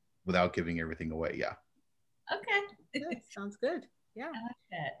 without giving everything away. Yeah. Okay. Good. Sounds good. Yeah. I like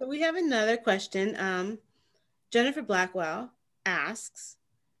that. So we have another question. Jennifer Blackwell asks,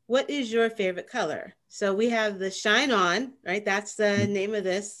 what is your favorite color? So we have the Shine On, right? That's the name of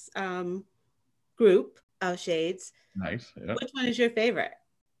this group of shades. Nice. Yeah. Which one is your favorite?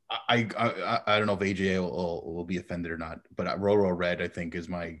 I don't know if AJ will be offended or not, but Roro Red, I think, is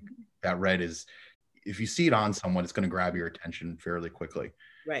that red is, if you see it on someone, it's going to grab your attention fairly quickly.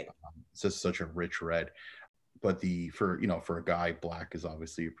 Right. It's just such a rich red. But for a guy, black is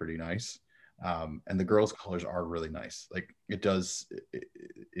obviously pretty nice. And the girls' colors are really nice. Like it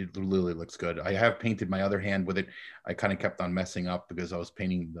literally looks good. I have painted my other hand with it. I kind of kept on messing up because I was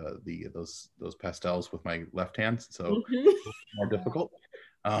painting those pastels with my left hand, so more difficult.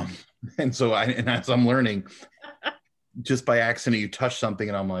 And so as I'm learning, just by accident, you touch something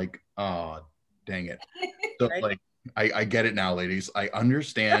and I'm like, oh, dang it. So right. Like, I get it now, ladies. I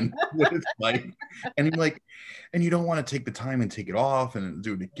understand what it's like. And you're like, and you don't want to take the time and take it off and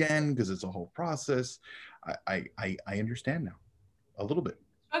do it again because it's a whole process. I understand now a little bit.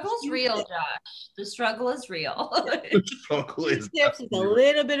 The struggle's real, Josh. The struggle is real. The struggle is tips with a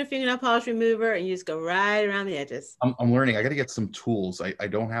little bit of fingernail polish remover, and you just go right around the edges. I'm learning. I got to get some tools. I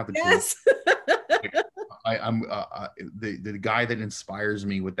don't have the tools. I'm the guy that inspires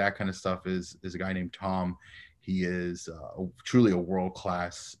me with that kind of stuff is a guy named Tom. He is truly a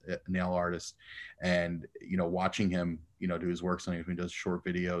world-class nail artist, and watching him do his work, sometimes he does short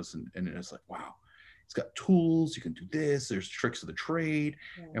videos, and it's like, wow, he's got tools, you can do this, there's tricks of the trade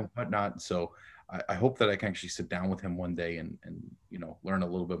and whatnot. So I hope that I can actually sit down with him one day and learn a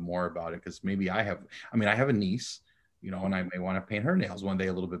little bit more about it, because maybe I have a niece, and I may want to paint her nails one day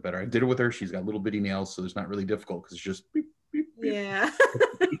a little bit better. I did it with her. She's got little bitty nails, so it's not really difficult because it's just beep, beep, beep. Yeah.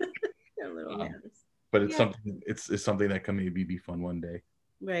 Little nails. But it's something. It's something that can maybe be fun one day.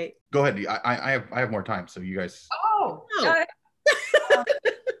 Right. Go ahead. I have more time, so you guys.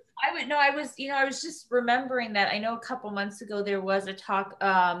 I was just remembering that I know a couple months ago there was a talk.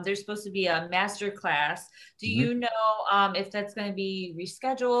 There's supposed to be a master class. Do you know if that's going to be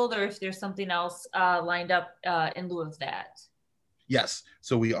rescheduled or if there's something else lined up in lieu of that? Yes.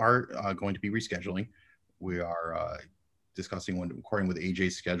 So we are going to be rescheduling. We are discussing according with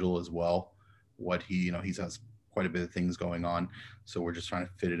AJ's schedule as well. What he has quite a bit of things going on, so we're just trying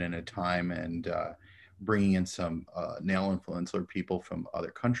to fit it in a time, and bringing in some nail influencer people from other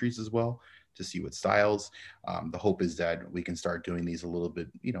countries as well to see what styles. The hope is that we can start doing these a little bit,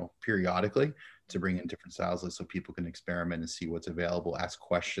 periodically, to bring in different styles so people can experiment and see what's available, ask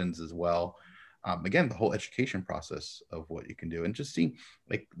questions as well. Again, the whole education process of what you can do, and just see,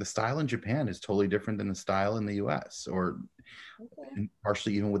 like, the style in Japan is totally different than the style in the US, or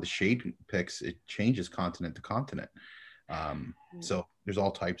partially even with the shade picks, it changes continent to continent. So there's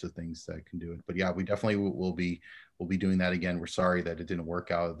all types of things that can do it. But yeah, we definitely will be doing that again. We're sorry that it didn't work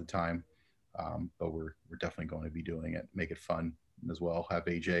out at the time, but we're definitely going to be doing it. Make it fun as well. Have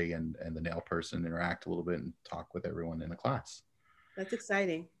AJ and the nail person interact a little bit and talk with everyone in the class. That's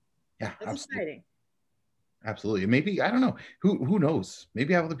exciting. Yeah, that's exciting. Absolutely. Maybe, I don't know, who knows?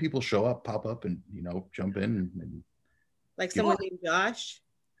 Maybe have other people show up, pop up, and jump in and like someone named Josh.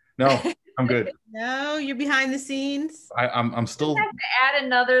 No, I'm good. No, you're behind the scenes. I'm still. You have to add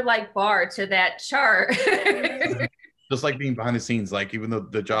another bar to that chart. Just like being behind the scenes, like even though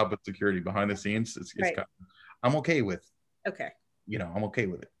the job with security behind the scenes, it's right. Kind of, I'm okay with. Okay. I'm okay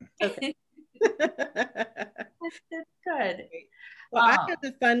with it. Okay. That's good. Well, I have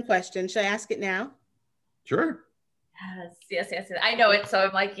a fun question. Should I ask it now? Sure. Yes. I know it, so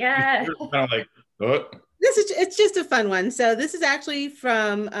I'm like, yeah. Kind of like, what? It's just a fun one. So this is actually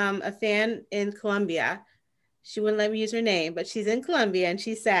from a fan in Colombia. She wouldn't let me use her name, but she's in Colombia, and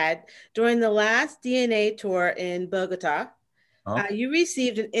she said, during the last DNA tour in Bogota, you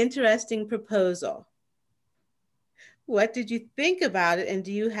received an interesting proposal. What did you think about it, and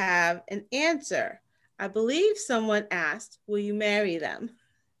do you have an answer? I believe someone asked, will you marry them?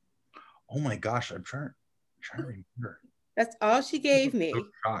 Oh my gosh, trying to remember. That's all she gave me. So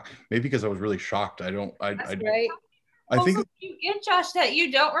shocked. Maybe because I was really shocked. That's right. I think you get, Josh, that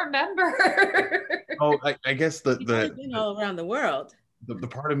you don't remember. oh, I guess She's been all around the world. The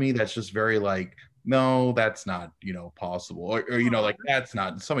part of me that's just very like, no, that's not, possible, or like that's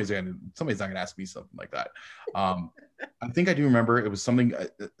not, somebody's not gonna ask me something like that. I think I do remember it was something,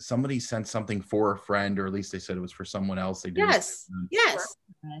 somebody sent something for a friend, or at least they said it was for someone else. They did. Yes. Yeah.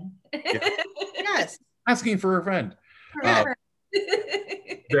 Yes. Asking for a friend.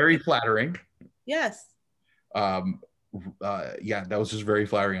 Very flattering. Yes. Yeah, that was just very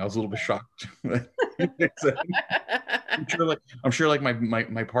flattering. I was a little bit shocked. I'm sure like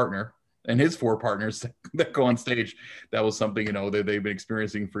my partner and his 4 partners that go on stage, that was something, that they've been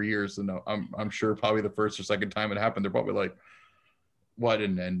experiencing for years. And I'm sure probably the first or second time it happened, they're probably like, what?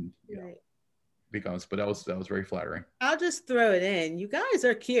 And then right. Becomes, but that was very flattering. I'll just throw it in. You guys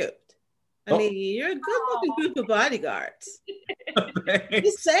are cute. I mean, you're a good looking group of bodyguards.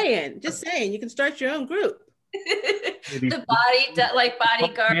 Just saying, you can start your own group. The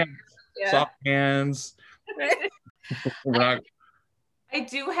bodyguard. Soft hands. I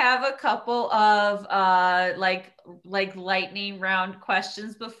do have a couple of like lightning round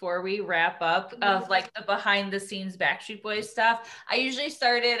questions before we wrap up of like the behind the scenes Backstreet Boys stuff. I usually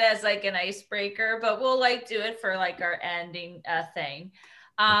start it as like an icebreaker, but we'll like do it for like our ending thing.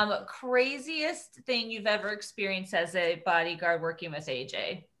 Craziest thing you've ever experienced as a bodyguard working with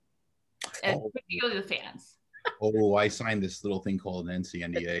AJ, and particularly the fans. Oh, I signed this little thing called an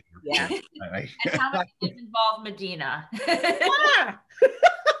NCNDA. Yeah. And how much does involve Medina? I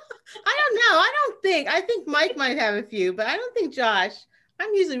don't know. I think Mike might have a few, but I don't think Josh.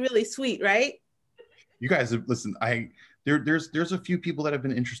 I'm usually really sweet, right? You guys have listen. There's a few people that have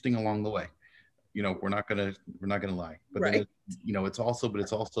been interesting along the way. We're not gonna lie, but right. Then it's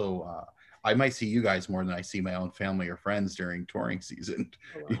also I might see you guys more than I see my own family or friends during touring season.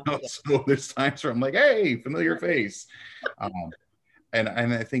 Oh, wow. So there's times where I'm like, hey, familiar face. And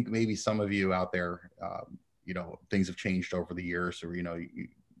I think maybe some of you out there, things have changed over the years, or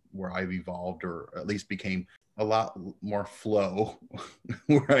where I've evolved, or at least became a lot more flow,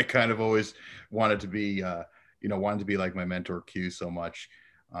 where I kind of always wanted to be like my mentor Q so much.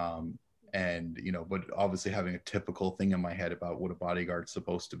 And but obviously having a typical thing in my head about what a bodyguard's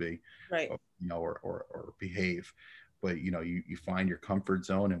supposed to be, right? Or behave, but you find your comfort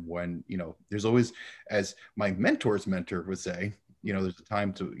zone, and when there's always, as my mentor's mentor would say, there's a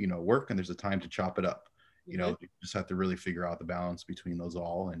time to work, and there's a time to chop it up. You just have to really figure out the balance between those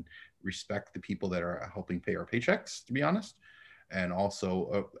all, and respect the people that are helping pay our paychecks, to be honest, and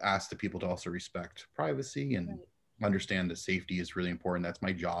also ask the people to also respect privacy and. Right. Understand that safety is really important. That's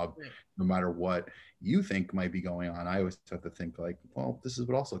my job. Right. No matter what you think might be going on, I always have to think like, well, this is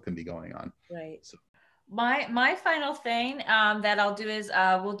what also can be going on. Right. So my final thing that I'll do is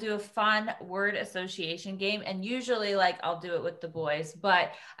we'll do a fun word association game, and usually like I'll do it with the boys,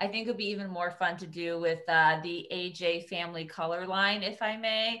 but I think it'd be even more fun to do with the AJ family color line, if I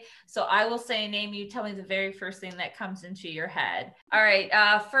may. So I will say a name, you tell me the very first thing that comes into your head. All right,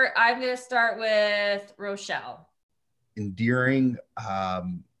 I'm going to start with Rochelle. Endearing,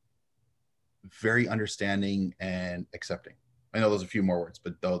 very understanding and accepting. I know there's a few more words,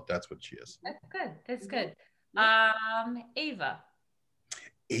 but that's what she is. That's good.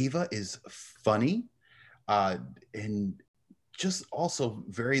 Ava is funny, and just also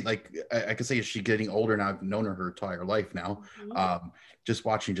very, like, I could say, is she getting older now? I've known her entire life now. Mm-hmm. Just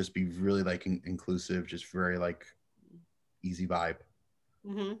watching, just be really like inclusive, just very like easy vibe.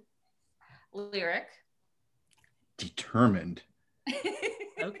 Mm-hmm. Lyric. Determined. Okay.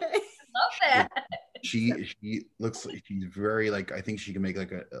 Love that. She looks like she's very, like, I think she can make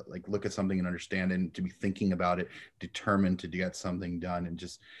like look at something and understand, and to be thinking about it, determined to get something done, and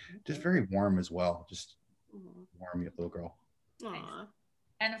just very warm as well. Just warm, little girl. Aww.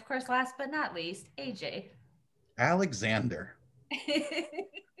 And of course, last but not least, AJ. Alexander.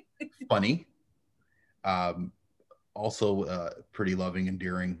 Funny. Also pretty loving,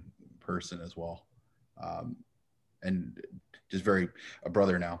 endearing person as well. And just very a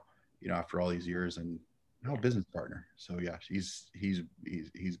brother now, after all these years, and now a business partner. So yeah, he's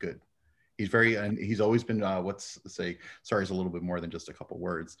good. He's very, and he's always been sorry, it's a little bit more than just a couple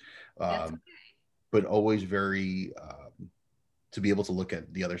words, but always very to be able to look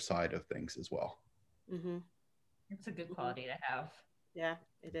at the other side of things as well. Mm-hmm. It's a good quality to have. Yeah,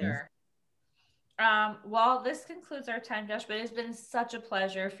 it is. Sure. Well, this concludes our time, Josh, but it's been such a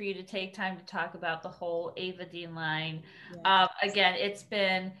pleasure for you to take time to talk about the whole Ava Dean line. Yes. Again, it's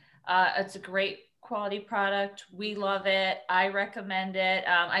a great quality product. We love it. I recommend it.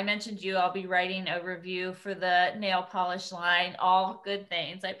 I mentioned you, I'll be writing a review for the nail polish line. All good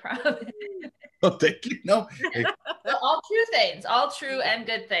things, I promise. Oh, thank you. No, hey, All true things, all true and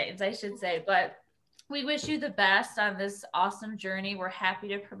good things, I should say. But we wish you the best on this awesome journey. We're happy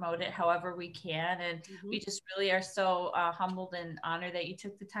to promote it however we can. And we just really are so humbled and honored that you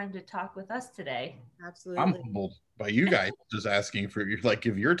took the time to talk with us today. Absolutely. I'm humbled by you guys just asking for your like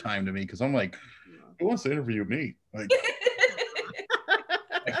give your time to me, because I'm like, who wants to interview me? Like,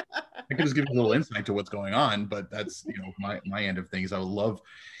 I can just give you a little insight to what's going on, but that's my end of things. I would love,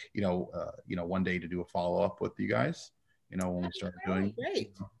 one day to do a follow up with you guys. When we start doing,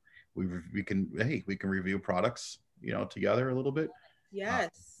 great. We can review products together a little bit.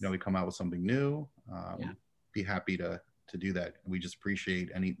 Yes. We come out with something new. Be happy to do that. We just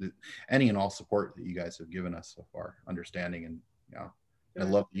appreciate any and all support that you guys have given us so far, understanding and And I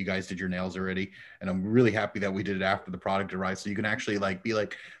love that you guys did your nails already, and I'm really happy that we did it after the product arrived, so you can actually like be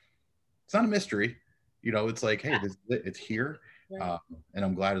like, it's not a mystery, it's like, hey, it's here. Right. And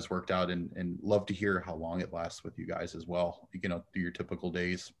I'm glad it's worked out, and love to hear how long it lasts with you guys as well, through your typical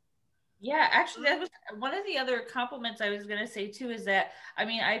days. Yeah, actually, that was one of the other compliments I was going to say too, is that,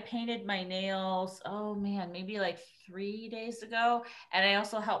 I painted my nails, oh man, maybe like 3 days ago. And I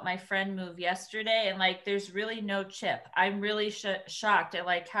also helped my friend move yesterday, and like, there's really no chip. I'm really shocked at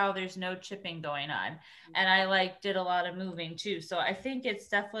like how there's no chipping going on. And I like did a lot of moving too. So I think it's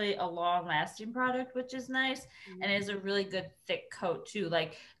definitely a long lasting product, which is nice. And it's a really good thick coat too.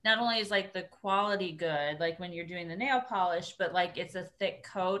 Like, not only is like the quality good, like when you're doing the nail polish, but like it's a thick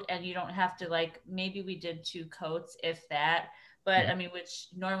coat, and you don't have to like, maybe we did 2 coats, if that, but which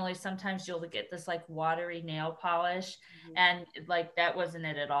normally sometimes you'll get this like watery nail polish, and like that wasn't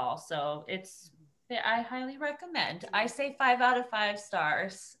it at all. So I highly recommend. I say 5 out of 5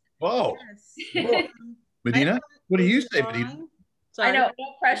 stars. Whoa. Yes. Whoa. Medina, what do you say, Medina? Sorry. I know, no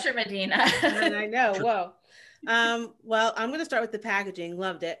pressure, Medina. I know. Whoa. Well, I'm going to start with the packaging.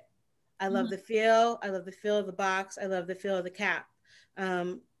 Loved it. I love the feel. I love the feel of the box. I love the feel of the cap.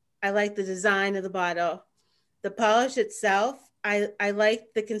 I like the design of the bottle. The polish itself, I like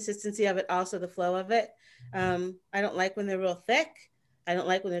the consistency of it, also the flow of it. I don't like when they're real thick. I don't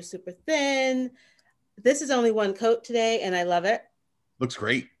like when they're super thin. This is only 1 coat today, and I love it. Looks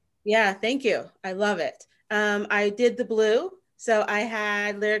great. Yeah, thank you. I love it. I did the blue. So I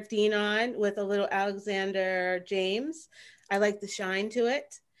had Lyric Dean on with a little Alexander James. I like the shine to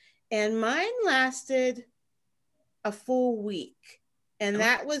it. And mine lasted a full week. And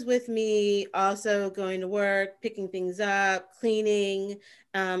that was with me also going to work, picking things up, cleaning.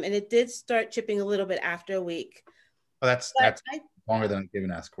 And it did start chipping a little bit after a week. Oh, that's longer than I even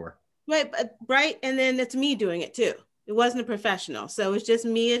asked for. Right. And then it's me doing it too. It wasn't a professional. So it was just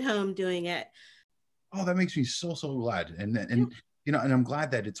me at home doing it. Oh, that makes me so glad. And I'm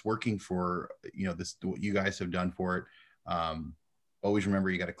glad that it's working for, this, what you guys have done for it. Always remember,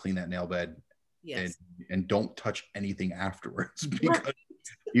 you got to clean that nail bed. Yes. And don't touch anything afterwards, because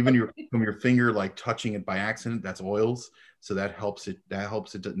even from your finger, like touching it by accident, that's oils. So that helps it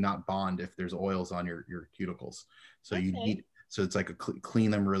to not bond if there's oils on your cuticles. So so it's like clean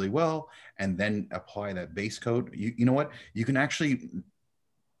them really well, and then apply that base coat. You know what? You can actually,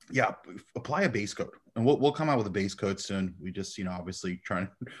 apply a base coat, and we'll come out with a base coat soon. We just, obviously trying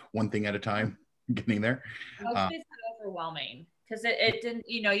one thing at a time, getting there. It's overwhelming, because it didn't,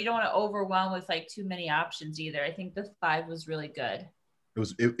 you don't want to overwhelm with like too many options either. I think the 5 was really good.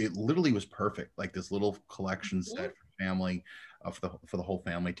 It literally was perfect, like this little collection set for family, for the whole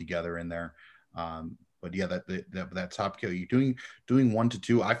family together in there. But yeah, that top coat, you doing 1 to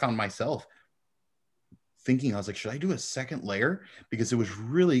 2. I found myself thinking, I was like, should I do a second layer? Because it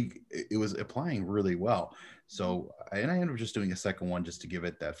was applying really well. So, and I ended up just doing a second one just to give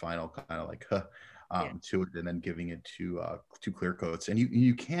it that final kind of like to it, and then giving it 2 clear coats. And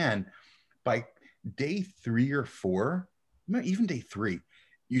you can, by day 3 or 4, even day 3,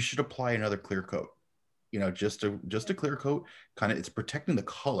 you should apply another clear coat. Just a clear coat, kind of, it's protecting the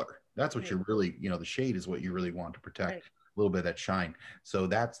color. That's what you're really, the shade is what you really want to protect. Right. A little bit of that shine. So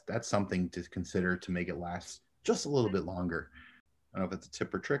that's something to consider to make it last just a little bit longer. I don't know if it's a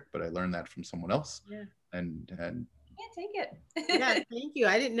tip or trick, but I learned that from someone else. Yeah. And can't take it. Yeah, thank you.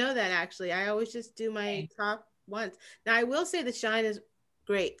 I didn't know that, actually. I always just do my top ones. Now I will say the shine is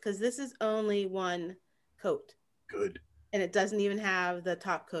great, because this is only 1 coat. Good. And it doesn't even have the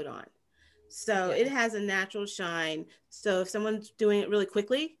top coat on. So it has a natural shine. So if someone's doing it really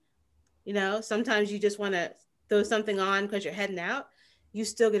quickly, sometimes you just want to throw something on because you're heading out, you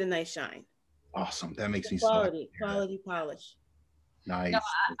still get a nice shine. Awesome. That makes me quality polish. Nice. No,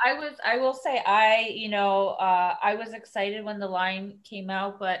 I will say, I was excited when the line came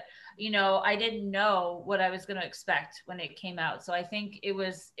out, but, I didn't know what I was going to expect when it came out. So I think it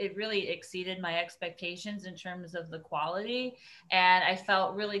really exceeded my expectations in terms of the quality. And I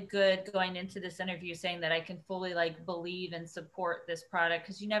felt really good going into this interview saying that I can fully like believe and support this product,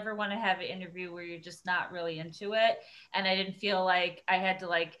 because you never want to have an interview where you're just not really into it. And I didn't feel like I had to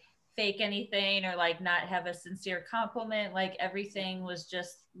like fake anything or like not have a sincere compliment. Like everything was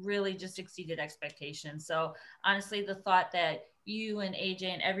just really just exceeded expectations. So honestly, the thought that you and AJ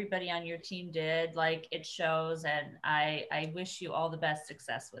and everybody on your team did, like, it shows, and I wish you all the best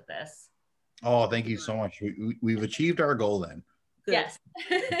success with this. Oh, thank you so much. We've achieved our goal then. Good. Yes.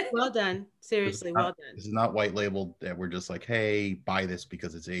 Well done. Seriously, well done. This is not white labeled that we're just like, hey, buy this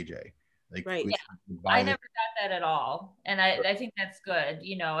because it's AJ. Like, right. I never got that at all. And I think that's good.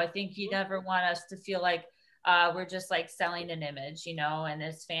 I think you never want us to feel like we're just like selling an image, and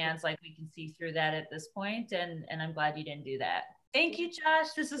as fans, like, we can see through that at this point. And I'm glad you didn't do that. Thank you, Josh.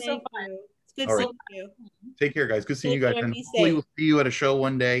 This is so fun. It's good seeing you. Take care, guys. Good seeing you guys. And hopefully we'll see you at a show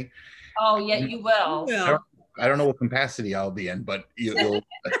one day. Oh, yeah, you will. I don't know what capacity I'll be in, but you'll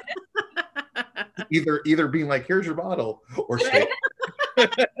either being like, here's your bottle, or stay.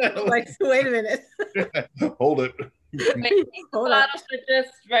 Like, wait a minute. Hold it. Wait, hold on.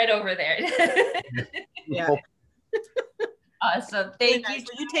 Just right over there. Yeah. Awesome. Thank you.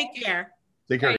 You take care. Take care.